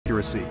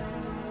accuracy.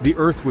 The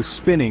Earth was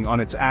spinning on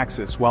its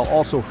axis while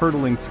also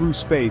hurtling through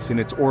space in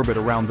its orbit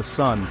around the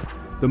Sun.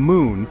 The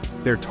Moon,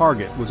 their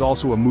target, was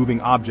also a moving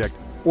object,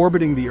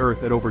 orbiting the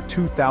Earth at over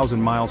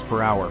 2,000 miles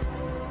per hour.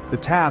 The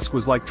task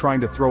was like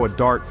trying to throw a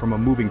dart from a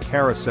moving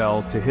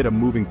carousel to hit a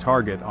moving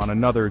target on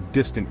another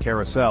distant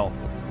carousel.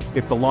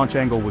 If the launch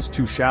angle was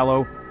too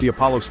shallow, the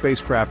Apollo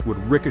spacecraft would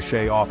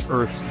ricochet off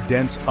Earth's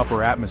dense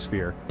upper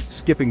atmosphere,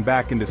 skipping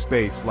back into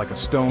space like a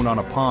stone on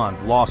a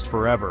pond, lost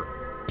forever.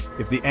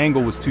 If the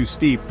angle was too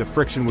steep, the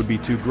friction would be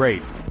too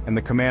great, and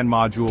the command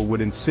module would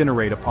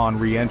incinerate upon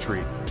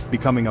re-entry,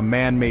 becoming a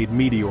man-made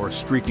meteor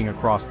streaking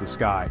across the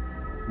sky.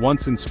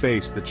 Once in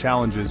space, the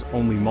challenges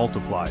only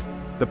multiplied.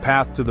 The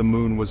path to the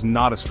Moon was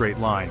not a straight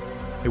line.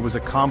 It was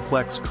a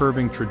complex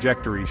curving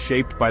trajectory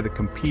shaped by the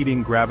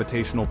competing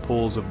gravitational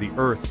pulls of the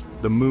Earth,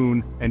 the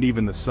Moon, and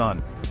even the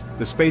Sun.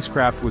 The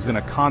spacecraft was in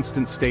a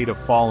constant state of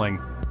falling,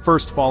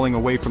 first falling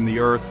away from the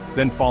Earth,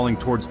 then falling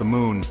towards the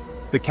Moon.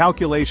 The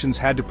calculations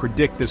had to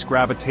predict this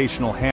gravitational